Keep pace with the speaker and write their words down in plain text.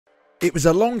It was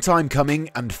a long time coming,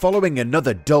 and following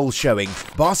another dull showing,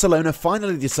 Barcelona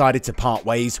finally decided to part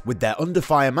ways with their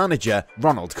under-fire manager,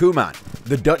 Ronaldo Koeman.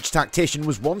 The Dutch tactician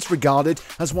was once regarded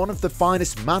as one of the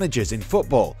finest managers in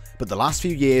football, but the last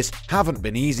few years haven't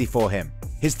been easy for him.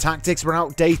 His tactics were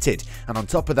outdated, and on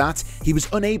top of that, he was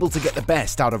unable to get the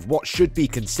best out of what should be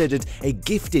considered a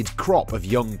gifted crop of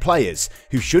young players,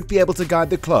 who should be able to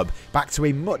guide the club back to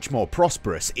a much more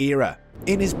prosperous era.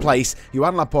 In his place,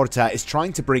 Joan Laporta is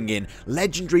trying to bring in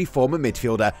legendary former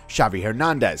midfielder Xavi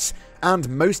Hernandez, and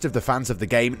most of the fans of the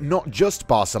game, not just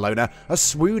Barcelona, are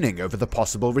swooning over the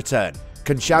possible return.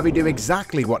 Can Xavi do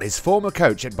exactly what his former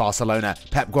coach at Barcelona,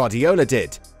 Pep Guardiola,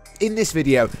 did? In this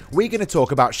video, we're going to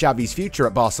talk about Xavi's future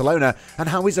at Barcelona and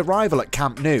how his arrival at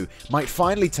Camp Nou might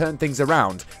finally turn things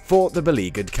around for the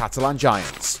beleaguered Catalan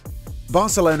giants.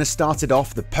 Barcelona started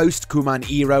off the post-Koeman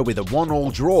era with a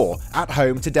 1-1 draw at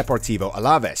home to Deportivo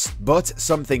Alaves, but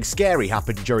something scary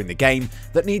happened during the game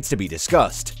that needs to be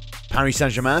discussed. Paris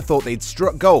Saint-Germain thought they'd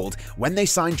struck gold when they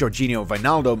signed Georginio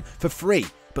Wijnaldum for free,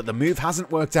 but the move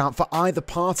hasn't worked out for either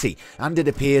party, and it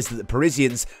appears that the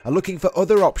Parisians are looking for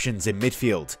other options in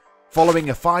midfield. Following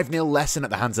a 5-0 lesson at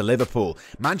the hands of Liverpool,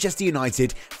 Manchester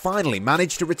United finally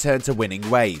managed to return to winning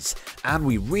ways, and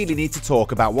we really need to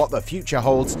talk about what the future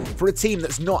holds for a team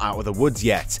that's not out of the woods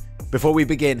yet. Before we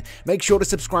begin, make sure to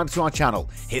subscribe to our channel,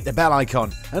 hit the bell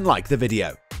icon and like the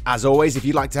video. As always, if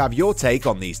you'd like to have your take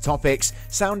on these topics,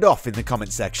 sound off in the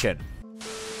comment section.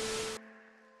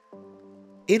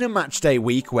 In a matchday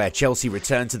week where Chelsea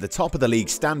returned to the top of the league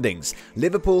standings,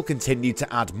 Liverpool continued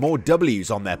to add more W's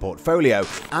on their portfolio,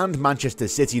 and Manchester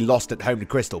City lost at home to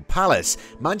Crystal Palace,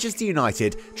 Manchester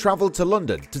United travelled to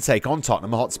London to take on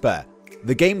Tottenham Hotspur.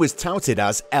 The game was touted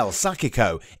as El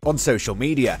Sacico on social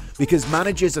media because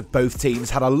managers of both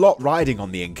teams had a lot riding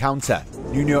on the encounter.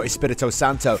 Nuno Espirito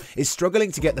Santo is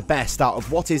struggling to get the best out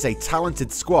of what is a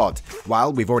talented squad,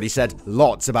 while we've already said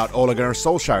lots about Ole Gunnar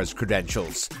Solskjaer's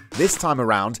credentials. This time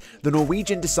around, the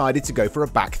Norwegian decided to go for a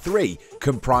back three,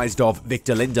 comprised of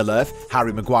Victor Lindelöf,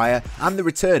 Harry Maguire and the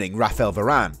returning Raphael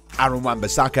Varane. Aaron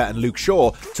Wan-Bissaka and Luke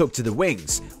Shaw took to the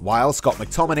wings, while Scott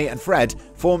McTominay and Fred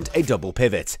formed a double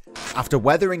pivot. After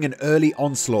weathering an early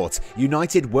onslaught,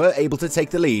 United were able to take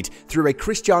the lead through a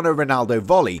Cristiano Ronaldo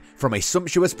volley from a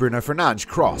sumptuous Bruno Fernandes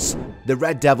cross. The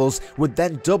Red Devils would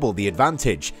then double the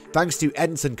advantage, thanks to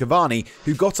Edinson Cavani,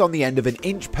 who got on the end of an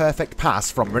inch-perfect pass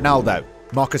from Ronaldo.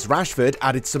 Marcus Rashford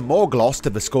added some more gloss to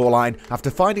the scoreline after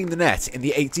finding the net in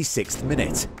the 86th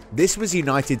minute. This was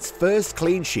United's first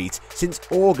clean sheet since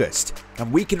August, and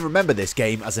we can remember this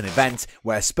game as an event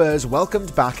where Spurs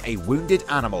welcomed back a wounded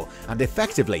animal and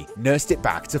effectively nursed it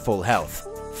back to full health.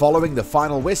 Following the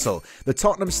final whistle, the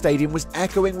Tottenham Stadium was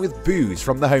echoing with boos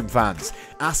from the home fans,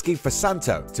 asking for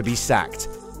Santo to be sacked.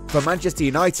 For Manchester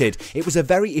United, it was a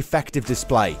very effective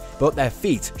display, but their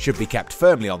feet should be kept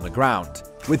firmly on the ground.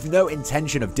 With no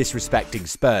intention of disrespecting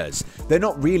Spurs, they're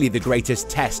not really the greatest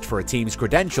test for a team's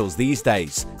credentials these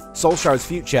days. Solskjaer's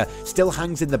future still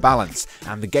hangs in the balance,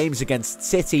 and the games against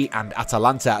City and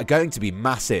Atalanta are going to be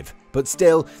massive, but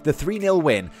still, the 3-0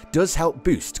 win does help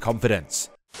boost confidence.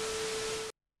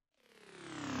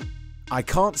 I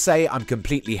can't say I'm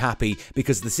completely happy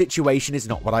because the situation is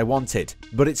not what I wanted,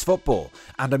 but it's football,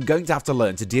 and I'm going to have to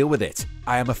learn to deal with it.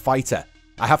 I am a fighter.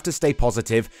 I have to stay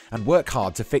positive and work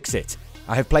hard to fix it.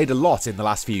 I have played a lot in the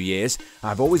last few years,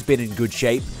 I've always been in good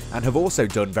shape and have also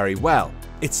done very well.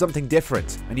 It's something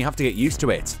different and you have to get used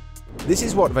to it. This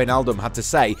is what Wijnaldum had to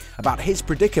say about his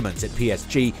predicament at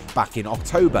PSG back in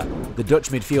October. The Dutch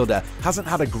midfielder hasn't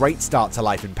had a great start to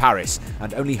life in Paris,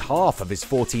 and only half of his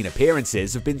 14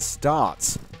 appearances have been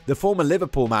starts. The former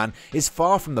Liverpool man is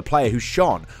far from the player who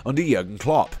shone under Jurgen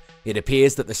Klopp. It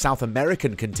appears that the South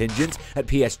American contingent at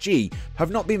PSG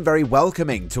have not been very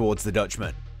welcoming towards the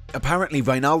Dutchman. Apparently,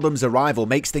 Wijnaldum's arrival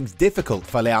makes things difficult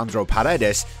for Leandro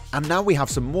Paredes, and now we have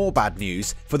some more bad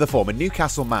news for the former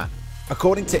Newcastle man.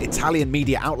 According to Italian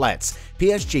media outlets,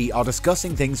 PSG are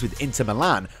discussing things with Inter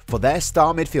Milan for their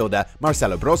star midfielder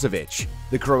Marcelo Brozovic.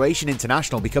 The Croatian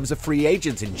international becomes a free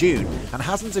agent in June and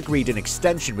hasn't agreed an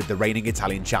extension with the reigning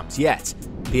Italian champs yet.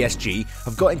 PSG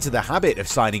have got into the habit of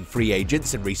signing free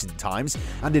agents in recent times,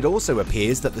 and it also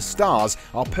appears that the stars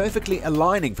are perfectly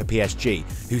aligning for PSG,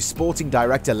 whose sporting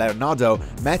director Leonardo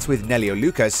met with Nelio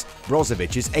Lucas,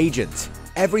 Brozovic's agent.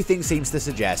 Everything seems to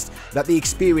suggest that the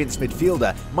experienced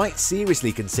midfielder might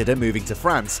seriously consider moving to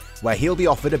France, where he'll be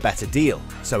offered a better deal.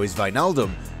 So is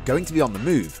Wijnaldum going to be on the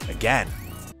move again?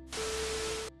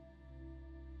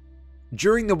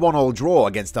 During the 1-1 draw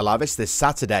against Alaves this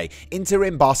Saturday,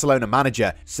 interim Barcelona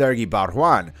manager Sergi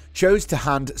Barjuan chose to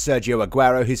hand Sergio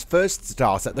Aguero his first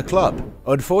start at the club.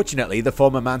 Unfortunately, the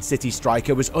former Man City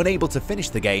striker was unable to finish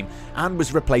the game and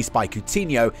was replaced by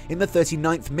Coutinho in the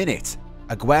 39th minute.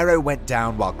 Aguero went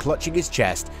down while clutching his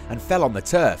chest and fell on the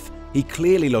turf. He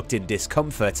clearly looked in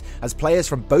discomfort as players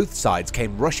from both sides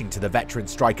came rushing to the veteran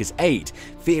striker's aid,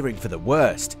 fearing for the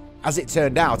worst. As it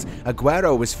turned out,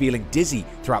 Aguero was feeling dizzy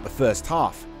throughout the first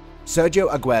half. Sergio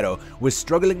Aguero was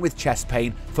struggling with chest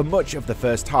pain for much of the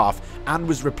first half and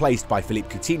was replaced by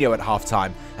Philippe Coutinho at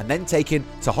halftime and then taken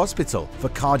to hospital for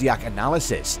cardiac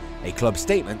analysis, a club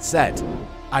statement said.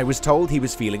 "I was told he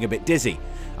was feeling a bit dizzy.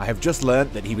 I have just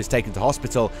learnt that he was taken to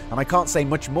hospital and I can't say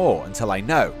much more until I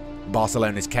know,"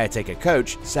 Barcelona's caretaker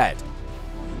coach said.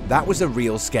 That was a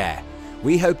real scare.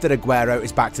 We hope that Aguero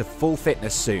is back to full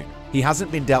fitness soon. He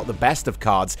hasn't been dealt the best of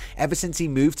cards ever since he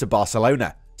moved to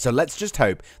Barcelona, so let's just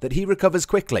hope that he recovers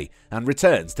quickly and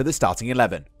returns to the starting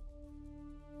 11.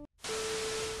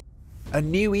 A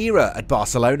new era at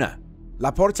Barcelona.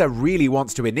 Laporta really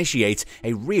wants to initiate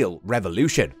a real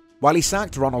revolution. While he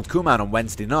sacked Ronaldo Koeman on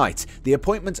Wednesday night, the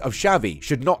appointment of Xavi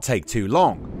should not take too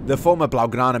long. The former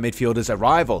Blaugrana midfielder's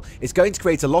arrival is going to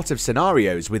create a lot of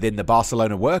scenarios within the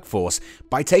Barcelona workforce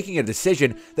by taking a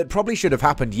decision that probably should have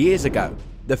happened years ago.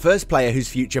 The first player whose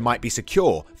future might be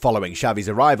secure following Xavi's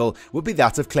arrival would be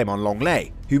that of Clement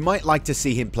Lenglet, who might like to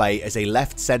see him play as a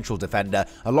left central defender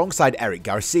alongside Eric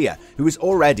Garcia, who is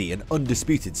already an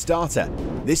undisputed starter.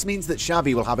 This means that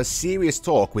Xavi will have a serious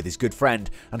talk with his good friend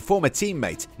and former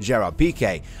teammate Gerard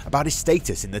Piqué about his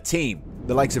status in the team.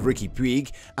 The likes of Riqui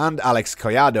Puig and Alex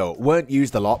Collado weren't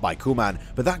used a lot by Koeman,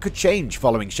 but that could change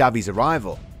following Xavi's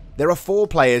arrival. There are 4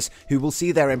 players who will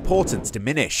see their importance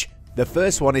diminish. The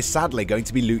first one is sadly going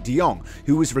to be Luuk de Jong,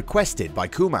 who was requested by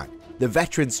Koeman. The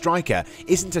veteran striker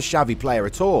isn't a Xavi player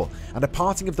at all, and a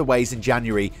parting of the ways in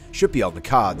January should be on the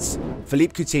cards.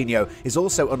 Philippe Coutinho is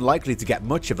also unlikely to get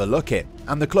much of a look in,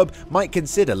 and the club might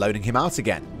consider loaning him out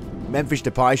again. Memphis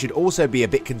Depay should also be a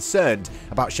bit concerned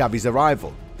about Xavi's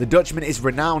arrival. The Dutchman is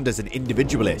renowned as an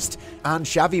individualist, and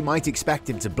Xavi might expect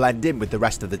him to blend in with the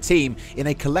rest of the team in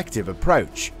a collective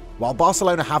approach. While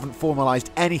Barcelona haven't formalised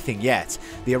anything yet,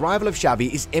 the arrival of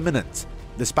Xavi is imminent.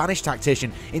 The Spanish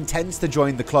tactician intends to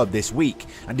join the club this week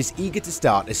and is eager to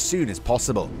start as soon as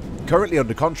possible. Currently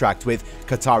under contract with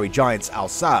Qatari giants Al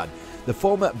Sadd, the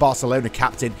former Barcelona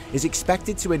captain is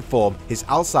expected to inform his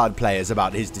Al Sadd players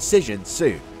about his decision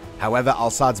soon. However, Al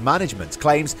Sadd's management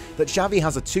claims that Xavi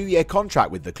has a 2-year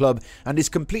contract with the club and is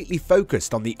completely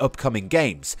focused on the upcoming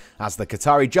games, as the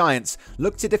Qatari giants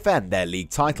look to defend their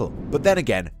league title. But then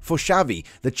again, for Xavi,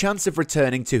 the chance of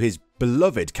returning to his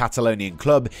beloved Catalonian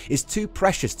club is too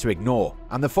precious to ignore,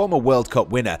 and the former World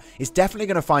Cup winner is definitely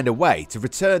going to find a way to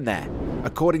return there.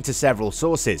 According to several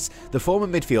sources, the former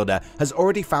midfielder has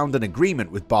already found an agreement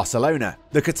with Barcelona.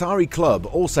 The Qatari club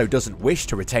also doesn't wish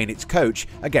to retain its coach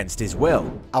against his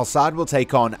will. Al Sadd will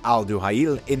take on Al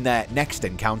Duhail in their next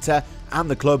encounter, and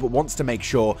the club wants to make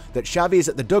sure that Xavi is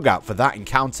at the dugout for that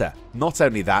encounter. Not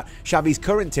only that, Xavi's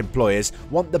current employers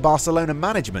want the Barcelona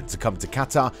management to come to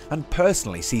Qatar and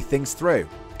personally see things through.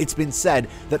 It's been said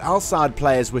that Al Sadd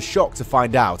players were shocked to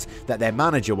find out that their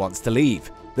manager wants to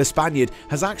leave. The Spaniard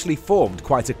has actually formed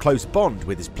quite a close bond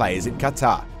with his players in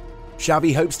Qatar.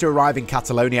 Xavi hopes to arrive in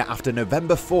Catalonia after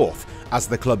November 4th, as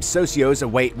the club's socios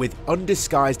await with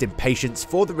undisguised impatience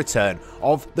for the return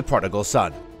of the prodigal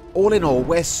son. All in all,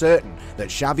 we're certain that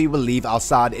Xavi will leave Al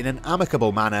Sadd in an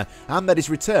amicable manner and that his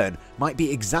return might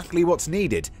be exactly what's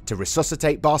needed to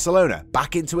resuscitate Barcelona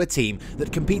back into a team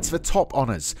that competes for top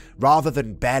honours, rather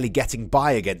than barely getting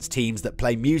by against teams that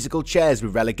play musical chairs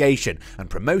with relegation and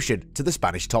promotion to the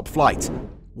Spanish top flight.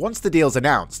 Once the deal's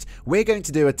announced, we're going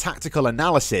to do a tactical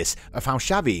analysis of how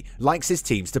Xavi likes his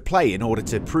teams to play in order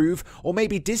to prove or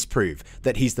maybe disprove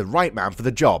that he's the right man for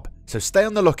the job. So stay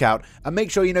on the lookout and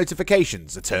make sure your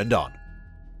notifications are turned on.